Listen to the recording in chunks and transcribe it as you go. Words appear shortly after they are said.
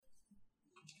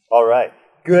All right.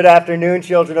 Good afternoon,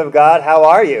 children of God. How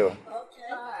are you?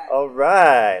 Okay. All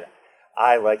right.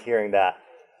 I like hearing that.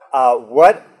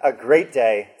 What a great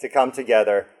day to come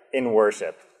together in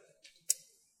worship.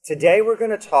 Today we're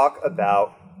going to talk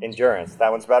about endurance. That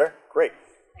one's better? Great.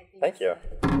 Thank you.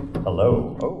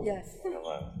 Hello. Oh. Yes.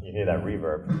 Hello. You hear that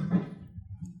reverb.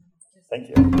 Thank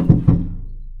you.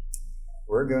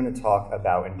 We're going to talk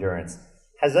about endurance.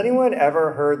 Has anyone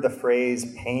ever heard the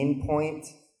phrase pain point?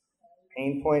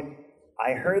 Pain point?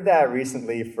 I heard that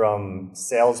recently from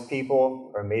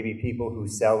salespeople or maybe people who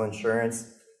sell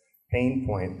insurance. Pain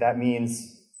point. That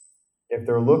means if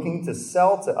they're looking to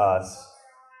sell to us,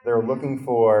 they're looking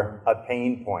for a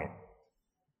pain point.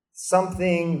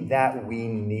 Something that we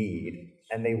need,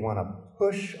 and they want to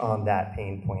push on that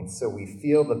pain point so we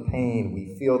feel the pain,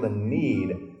 we feel the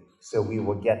need, so we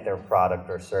will get their product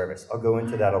or service. I'll go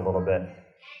into that a little bit.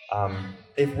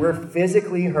 If we're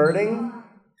physically hurting,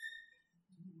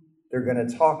 they're going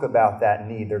to talk about that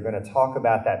need. They're going to talk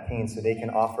about that pain so they can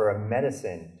offer a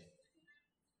medicine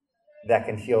that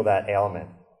can heal that ailment.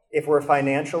 If we're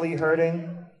financially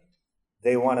hurting,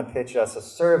 they want to pitch us a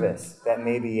service that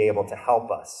may be able to help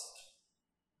us.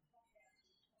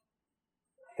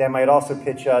 They might also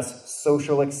pitch us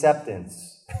social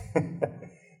acceptance.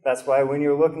 That's why when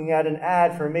you're looking at an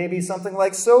ad for maybe something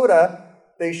like soda,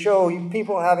 they show you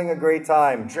people having a great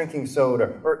time drinking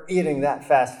soda or eating that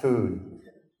fast food.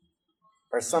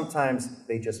 Or sometimes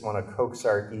they just want to coax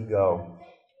our ego.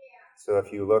 So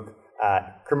if you look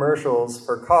at commercials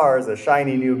for cars, a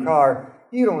shiny new car,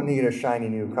 you don't need a shiny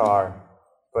new car,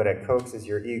 but it coaxes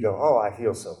your ego. Oh, I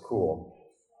feel so cool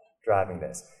driving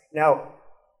this. Now,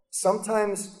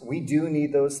 sometimes we do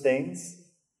need those things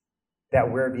that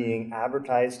we're being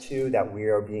advertised to, that we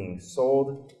are being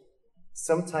sold.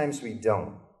 Sometimes we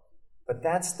don't. But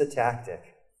that's the tactic.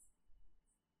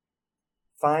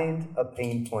 Find a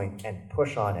pain point and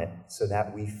push on it so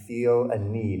that we feel a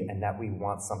need and that we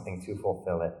want something to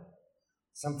fulfill it.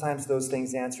 Sometimes those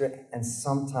things answer it, and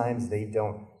sometimes they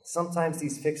don't. Sometimes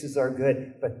these fixes are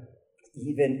good, but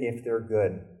even if they're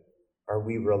good, are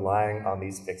we relying on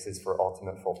these fixes for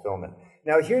ultimate fulfillment?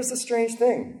 Now, here's the strange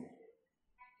thing.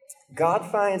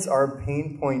 God finds our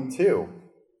pain point too.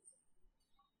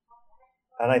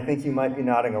 And I think you might be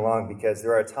nodding along because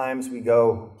there are times we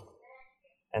go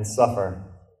and suffer,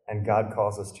 and God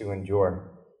calls us to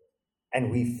endure. And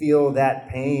we feel that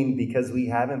pain because we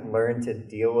haven't learned to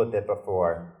deal with it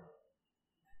before.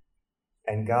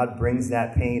 And God brings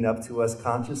that pain up to us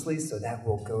consciously so that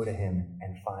we'll go to Him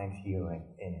and find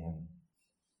healing in Him.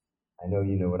 I know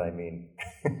you know what I mean.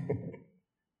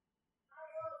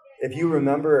 If you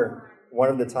remember one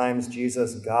of the times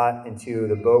Jesus got into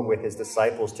the boat with His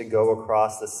disciples to go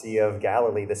across the Sea of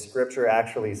Galilee, the scripture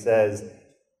actually says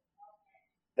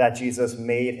that Jesus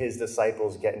made His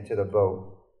disciples get into the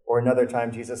boat. Or another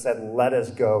time, Jesus said, "Let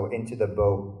us go into the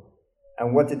boat."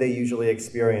 And what did they usually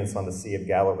experience on the Sea of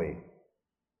Galilee?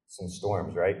 Some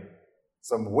storms, right?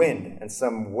 Some wind and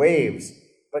some waves.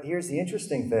 But here's the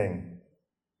interesting thing.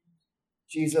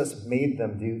 Jesus made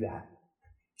them do that.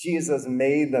 Jesus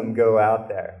made them go out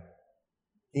there.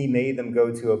 He made them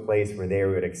go to a place where they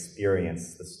would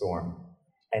experience the storm.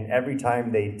 And every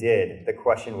time they did, the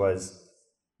question was,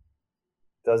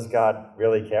 does God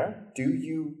really care? Do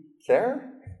you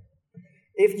care?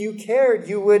 If you cared,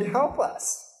 you would help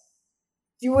us.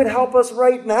 You would help us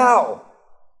right now.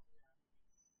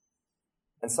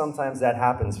 And sometimes that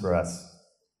happens for us.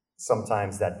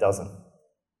 Sometimes that doesn't.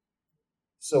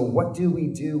 So what do we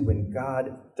do when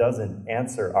God doesn't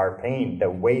answer our pain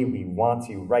the way we want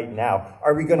to right now?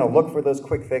 Are we going to look for those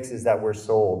quick fixes that we're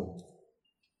sold?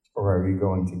 Or are we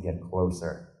going to get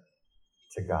closer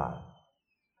to God?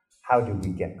 How do we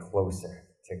get closer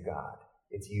to God?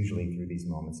 It's usually through these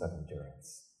moments of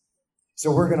endurance.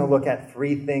 So we're going to look at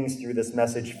three things through this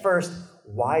message. First,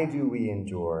 why do we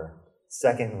endure?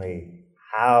 Secondly,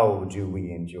 how do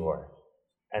we endure?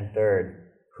 And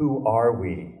third, who are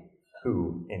we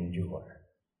who endure?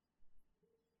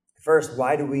 First,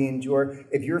 why do we endure?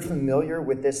 If you're familiar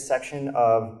with this section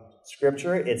of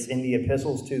Scripture, it's in the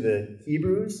epistles to the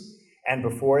Hebrews. And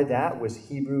before that was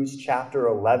Hebrews chapter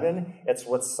 11. It's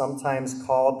what's sometimes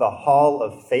called the Hall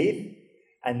of Faith.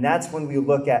 And that's when we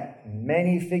look at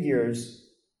many figures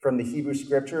from the Hebrew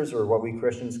Scriptures, or what we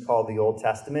Christians call the Old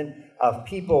Testament, of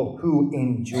people who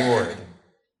endured.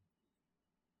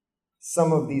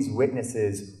 Some of these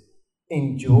witnesses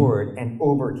endured and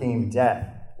overcame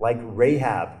death, like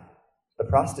Rahab, the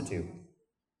prostitute,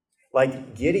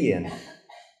 like Gideon,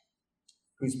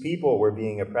 whose people were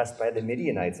being oppressed by the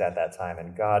Midianites at that time,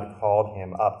 and God called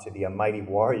him up to be a mighty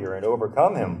warrior and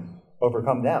overcome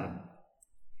them.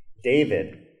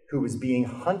 David, who was being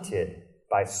hunted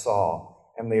by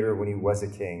Saul, and later when he was a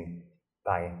king,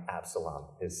 by Absalom,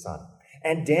 his son.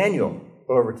 And Daniel,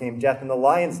 who overcame death in the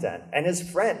lion's den, and his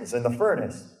friends in the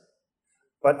furnace.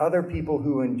 But other people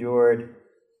who endured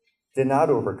did not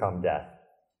overcome death.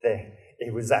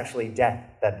 It was actually death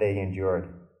that they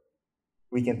endured.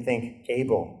 We can think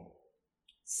Abel,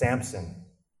 Samson,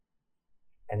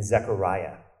 and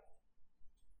Zechariah.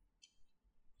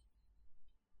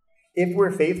 If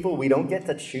we're faithful, we don't get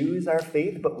to choose our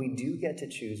faith, but we do get to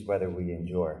choose whether we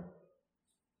endure.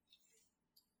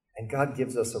 And God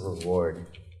gives us a reward.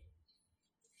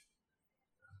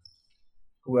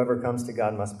 Whoever comes to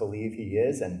God must believe he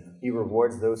is, and he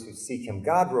rewards those who seek him.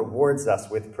 God rewards us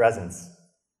with presence.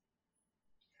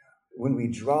 When we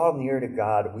draw near to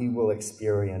God, we will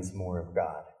experience more of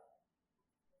God.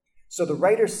 So the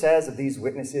writer says of these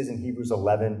witnesses in Hebrews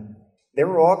 11, they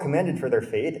were all commended for their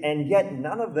faith, and yet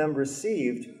none of them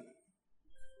received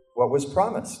what was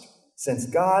promised, since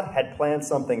God had planned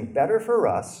something better for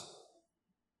us,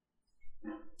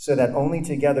 so that only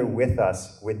together with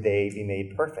us would they be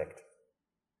made perfect.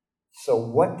 So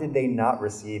what did they not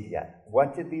receive yet?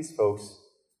 What did these folks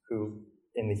who,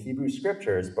 in the Hebrew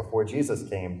scriptures, before Jesus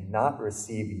came, not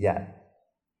receive yet?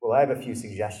 Well, I have a few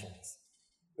suggestions.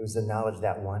 It was the knowledge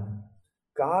that one,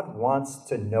 God wants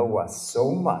to know us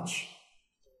so much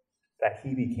that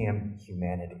he became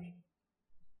humanity.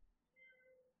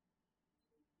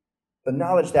 The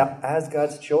knowledge that as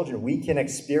God's children, we can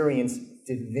experience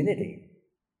divinity.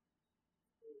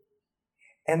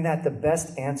 And that the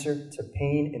best answer to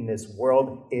pain in this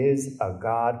world is a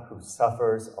God who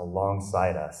suffers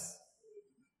alongside us.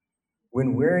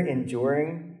 When we're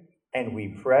enduring and we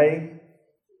pray,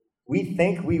 we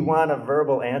think we want a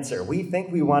verbal answer. We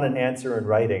think we want an answer in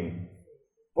writing.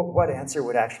 But what answer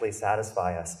would actually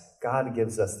satisfy us? God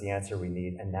gives us the answer we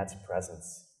need, and that's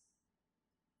presence.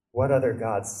 What other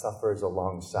God suffers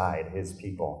alongside his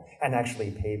people and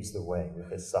actually paves the way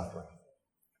with his suffering?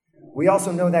 We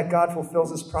also know that God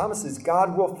fulfills his promises.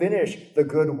 God will finish the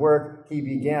good work he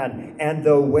began. And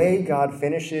the way God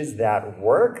finishes that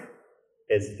work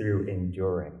is through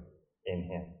enduring in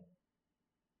him.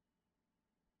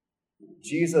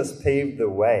 Jesus paved the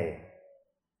way.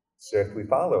 So if we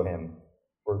follow him,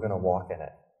 we're going to walk in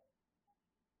it.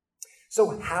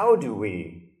 So how do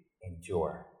we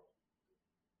endure?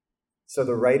 So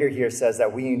the writer here says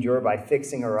that we endure by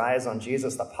fixing our eyes on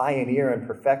Jesus, the pioneer and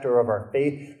perfecter of our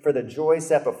faith. For the joy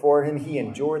set before him, he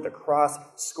endured the cross,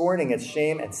 scorning its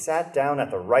shame, and sat down at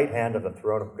the right hand of the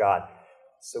throne of God.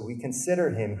 So we consider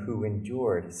him who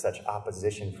endured such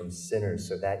opposition from sinners,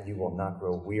 so that you will not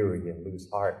grow weary and lose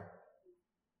heart.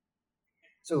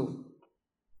 So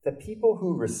the people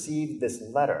who received this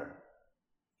letter,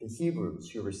 the Hebrews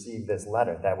who received this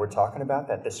letter that we're talking about,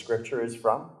 that the scripture is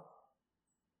from,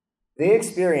 they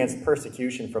experienced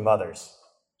persecution from others.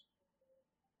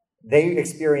 They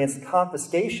experienced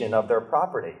confiscation of their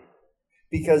property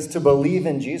because to believe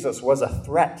in Jesus was a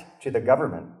threat to the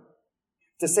government.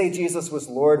 To say Jesus was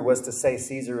Lord was to say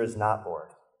Caesar is not Lord.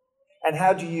 And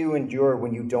how do you endure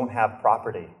when you don't have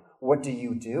property? What do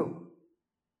you do?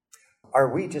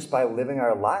 Are we, just by living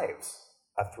our lives,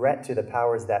 a threat to the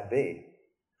powers that be?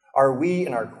 Are we,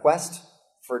 in our quest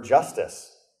for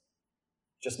justice,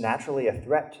 just naturally a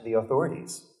threat to the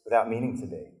authorities without meaning to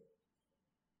be?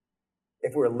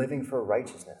 If we're living for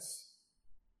righteousness,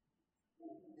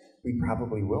 we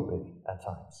probably will be at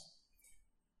times.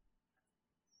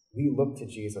 We look to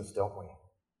Jesus, don't we?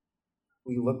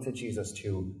 We look to Jesus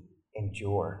to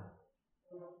endure.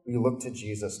 We look to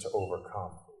Jesus to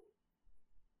overcome.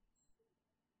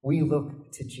 We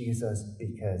look to Jesus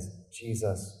because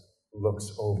Jesus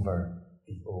looks over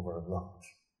the overlooked.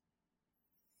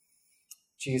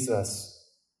 Jesus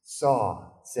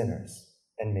saw sinners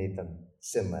and made them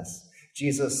sinless.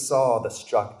 Jesus saw the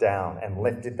struck down and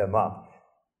lifted them up.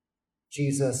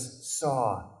 Jesus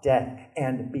saw death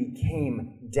and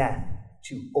became death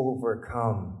to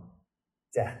overcome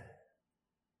death.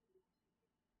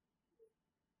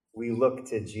 We look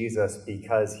to Jesus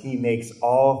because he makes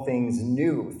all things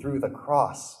new through the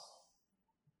cross.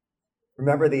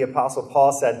 Remember, the Apostle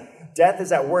Paul said, death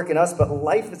is at work in us, but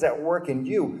life is at work in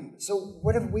you. So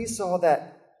what if we saw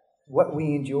that what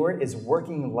we endured is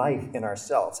working life in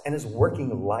ourselves and is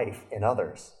working life in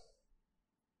others?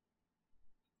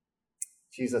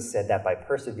 Jesus said that by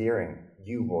persevering,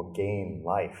 you will gain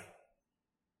life.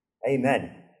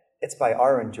 Amen. It's by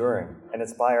our enduring and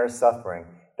it's by our suffering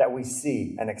that we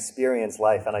see and experience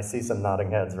life. And I see some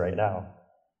nodding heads right now.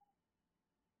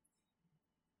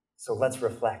 So let's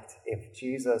reflect. If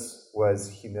Jesus was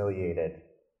humiliated,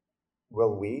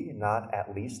 will we not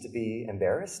at least be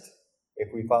embarrassed? if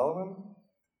we follow him?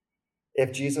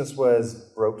 If Jesus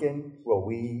was broken, will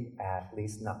we at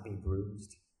least not be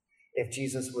bruised? If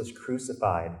Jesus was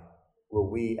crucified,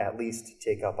 will we at least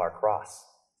take up our cross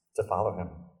to follow him?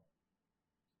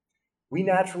 We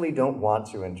naturally don't want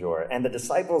to endure, and the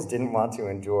disciples didn't want to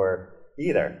endure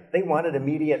either. They wanted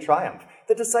immediate triumph.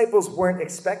 The disciples weren't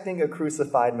expecting a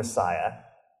crucified Messiah.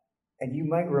 And you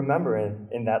might remember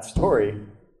in that story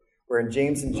where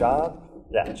James and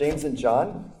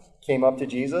John came up to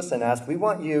Jesus and asked, "We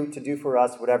want you to do for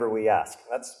us whatever we ask."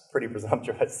 That's pretty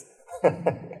presumptuous.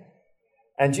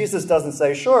 And Jesus doesn't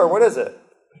say, "Sure, what is it?"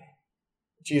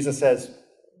 Jesus says,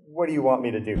 "What do you want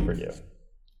me to do for you?"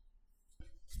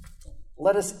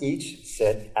 "Let us each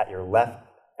sit at your left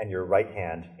and your right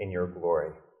hand in your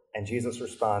glory." And Jesus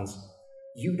responds,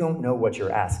 "You don't know what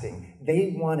you're asking."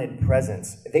 They wanted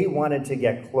presence. They wanted to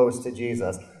get close to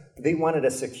Jesus. They wanted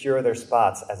to secure their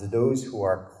spots as those who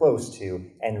are close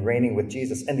to and reigning with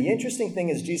Jesus. And the interesting thing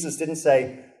is Jesus didn't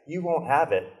say, "You won't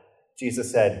have it."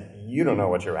 Jesus said, "You don't know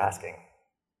what you're asking.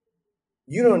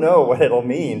 You don't know what it'll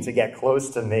mean to get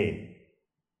close to me."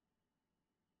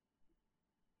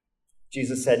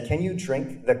 Jesus said, "Can you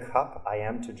drink the cup I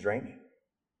am to drink?"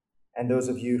 And those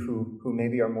of you who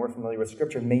maybe are more familiar with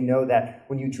Scripture may know that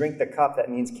when you drink the cup, that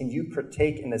means, can you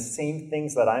partake in the same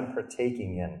things that I'm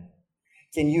partaking in?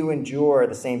 Can you endure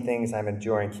the same things I'm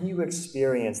enduring? Can you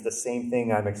experience the same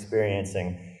thing I'm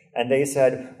experiencing? And they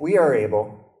said, "We are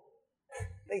able."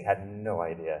 They had no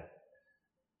idea.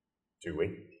 Do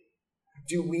we?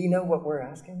 Do we know what we're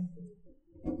asking?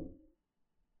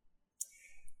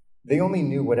 They only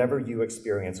knew whatever you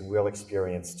experience, we'll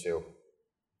experience too.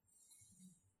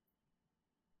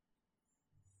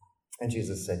 And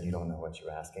Jesus said, "You don't know what you're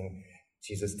asking."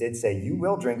 Jesus did say, "You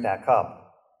will drink that cup.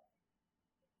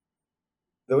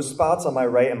 Those spots on my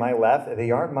right and my left,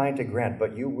 they aren't mine to grant,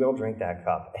 but you will drink that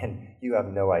cup, and you have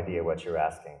no idea what you're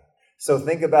asking." So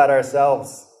think about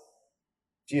ourselves.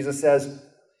 Jesus says,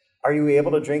 "Are you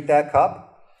able to drink that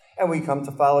cup?" And we come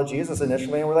to follow Jesus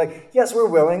initially, and we're like, "Yes, we're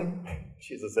willing."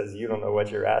 Jesus says, "You don't know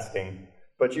what you're asking,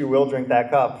 but you will drink that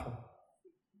cup.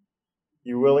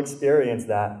 You will experience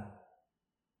that."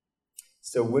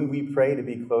 So when we pray to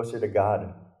be closer to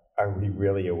God, are we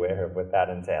really aware of what that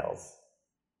entails?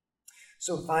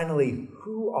 So finally,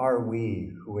 who are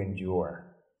we who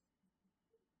endure?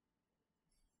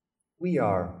 We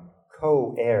are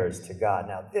co-heirs to God.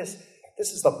 Now, this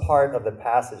is the part of the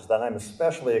passage that I'm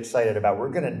especially excited about. We're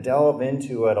going to delve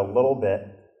into it a little bit.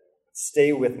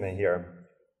 Stay with me here.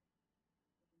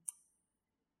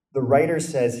 The writer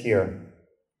says here,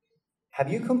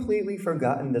 "Have you completely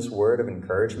forgotten this word of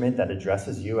encouragement that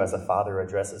addresses you as a father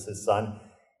addresses his son?"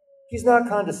 He's not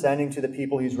condescending to the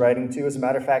people he's writing to. As a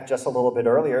matter of fact, just a little bit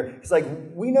earlier, he's like,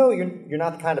 "We know you're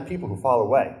not the kind of people who fall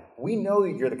away. We know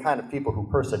you're the kind of people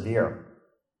who persevere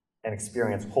and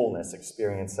experience wholeness,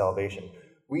 experience salvation.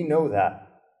 We know that.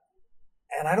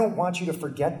 And I don't want you to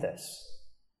forget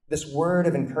this word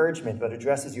of encouragement that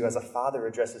addresses you as a father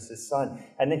addresses his son."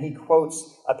 And then he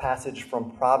quotes a passage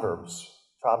from Proverbs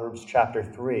chapter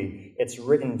 3. It's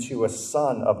written to a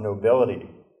son of nobility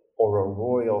or a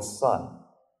royal son.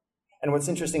 And what's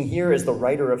interesting here is the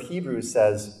writer of Hebrews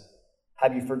says,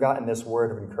 "Have you forgotten this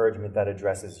word of encouragement that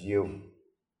addresses you?"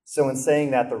 So in saying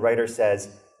that, the writer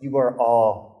says, you are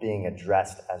all being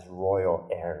addressed as royal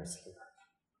heirs here.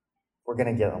 We're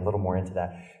going to get a little more into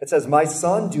that. It says, "My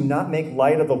son, do not make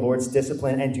light of the Lord's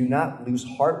discipline, and do not lose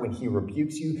heart when he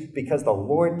rebukes you, because the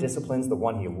Lord disciplines the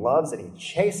one he loves, and he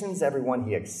chastens everyone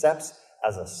he accepts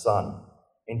as a son.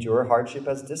 Endure hardship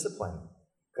as discipline.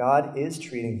 God is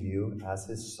treating you as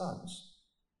his sons."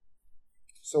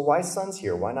 So why sons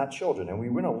here? Why not children? And we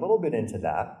went a little bit into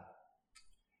that.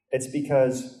 It's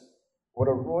because what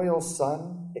a royal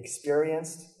son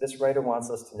experienced, this writer wants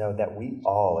us to know that we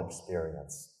all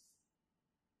experience.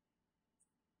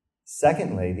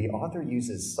 Secondly, the author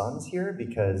uses sons here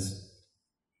because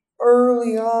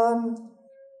early on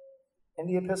in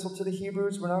the epistle to the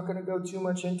Hebrews, we're not going to go too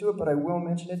much into it, but I will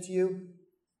mention it to you.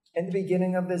 In the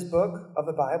beginning of this book of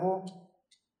the Bible,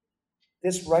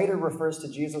 this writer refers to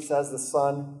Jesus as the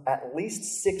Son at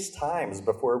least 6 times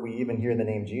before we even hear the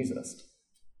name Jesus.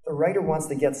 The writer wants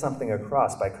to get something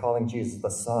across by calling Jesus the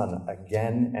Son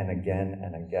again and again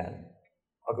and again.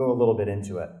 I'll go a little bit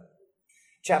into it.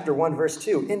 Chapter 1, verse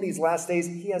 2, "In these last days,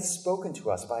 he has spoken to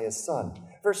us by his Son."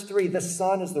 Verse 3, "The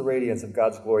Son is the radiance of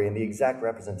God's glory and the exact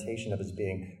representation of his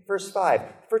being." Verse 5,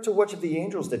 "For to which of the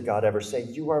angels did God ever say,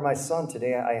 'You are my Son,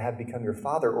 today I have become your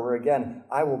Father'? Or again,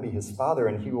 'I will be his Father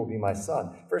and he will be my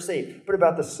Son'?" Verse 8, "But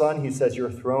about the Son, he says,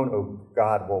 'Your throne, O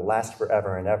God, will last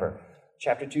forever and ever.'"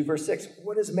 Chapter 2, verse 6,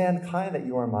 what is mankind that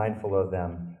you are mindful of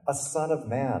them? A son of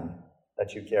man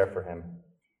that you care for him.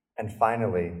 And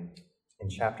finally, in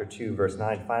chapter 2, verse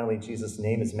 9, finally, Jesus'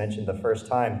 name is mentioned the first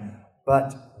time,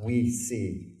 but we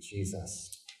see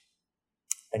Jesus.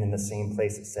 And in the same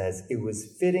place it says, it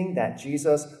was fitting that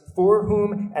Jesus, for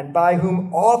whom and by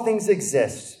whom all things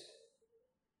exist,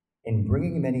 in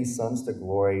bringing many sons to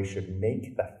glory, should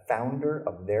make the founder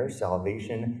of their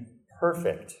salvation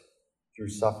perfect through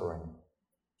suffering.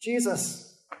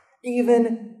 Jesus,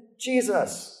 even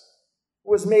Jesus,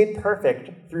 was made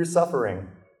perfect through suffering.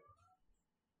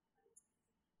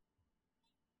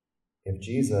 If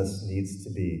Jesus needs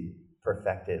to be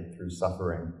perfected through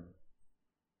suffering,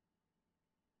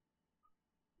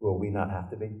 will we not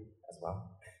have to be as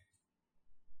well?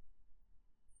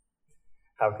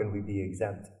 How can we be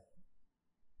exempt?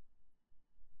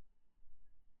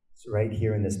 So right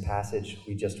here in this passage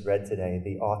we just read today,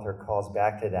 the author calls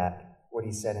back to that, what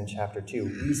he said in chapter 2.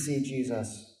 We see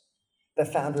Jesus, the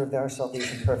founder of our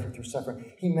salvation, perfect through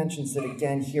suffering. He mentions it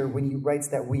again here when he writes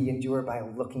that we endure by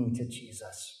looking to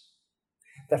Jesus,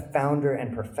 the founder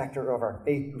and perfecter of our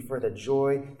faith, who for the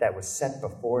joy that was set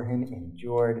before him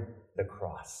endured the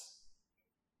cross.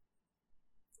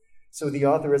 So the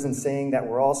author isn't saying that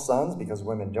we're all sons because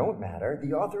women don't matter.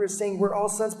 The author is saying we're all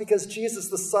sons because Jesus,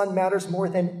 the Son, matters more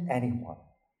than anyone.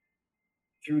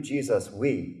 Through Jesus,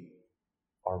 we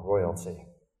are royalty.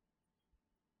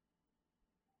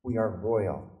 We are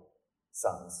royal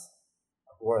sons,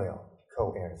 royal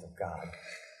co-heirs of God.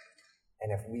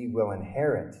 And if we will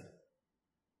inherit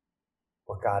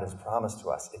what God has promised to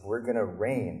us, if we're going to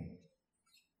reign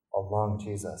along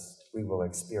Jesus, we will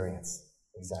experience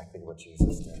exactly what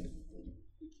Jesus did.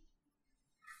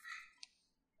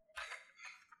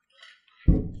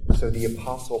 So the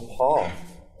Apostle Paul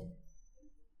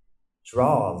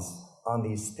draws on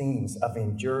these themes of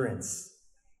endurance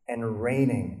and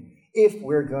reigning. If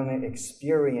we're going to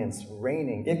experience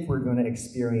reigning, if we're going to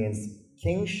experience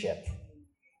kingship,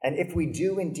 and if we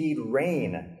do indeed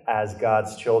reign as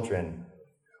God's children,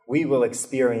 we will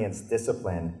experience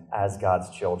discipline as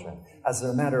God's children. As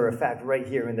a matter of fact, right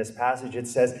here in this passage, it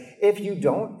says, if you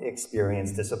don't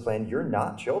experience discipline, you're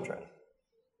not children.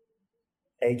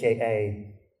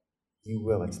 AKA, you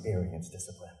will experience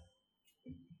discipline.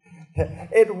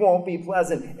 It won't be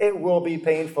pleasant. It will be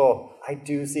painful. I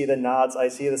do see the nods. I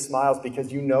see the smiles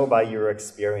because you know by your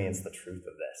experience the truth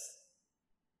of this.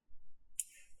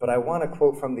 But I want to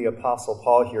quote from the Apostle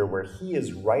Paul here where he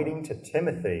is writing to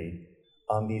Timothy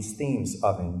on these themes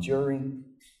of enduring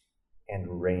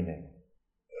and reigning.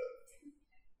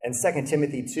 In 2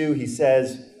 Timothy 2, he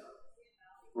says,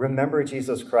 remember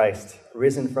Jesus Christ,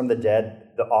 risen from the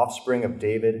dead, the offspring of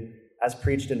David, as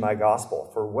preached in my gospel,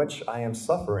 for which I am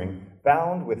suffering,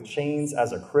 bound with chains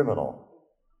as a criminal.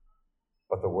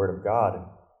 But the word of God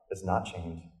is not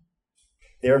chained.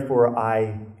 Therefore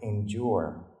I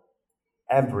endure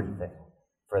everything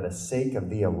for the sake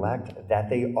of the elect, that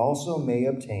they also may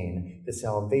obtain the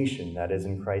salvation that is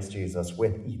in Christ Jesus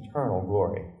with eternal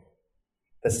glory.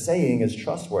 The saying is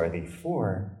trustworthy,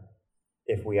 for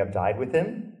if we have died with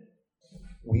him,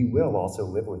 we will also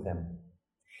live with him.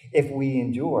 If we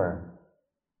endure,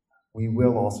 we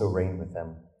will also reign with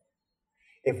him.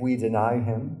 If we deny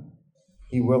him,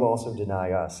 he will also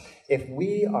deny us. If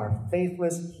we are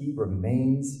faithless, he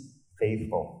remains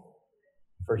faithful,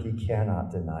 for he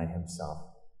cannot deny himself.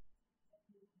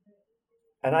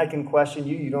 And I can question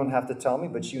you. You don't have to tell me,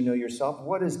 but you know yourself.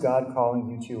 What is God calling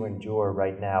you to endure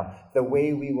right now? The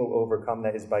way we will overcome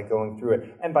that is by going through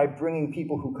it and by bringing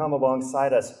people who come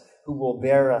alongside us, who will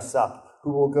bear us up,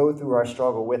 who will go through our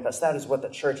struggle with us. That is what the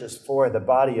church is for, the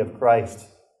body of Christ.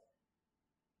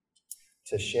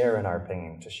 To share in our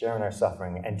pain, to share in our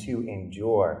suffering, and to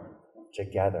endure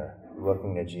together,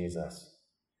 looking at Jesus.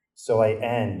 So I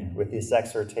end with this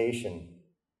exhortation.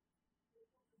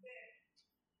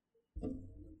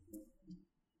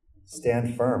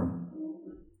 Stand firm.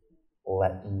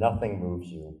 Let nothing move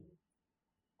you.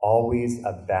 Always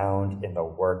abound in the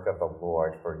work of the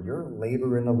Lord, for your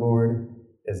labor in the Lord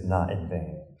is not in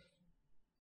vain.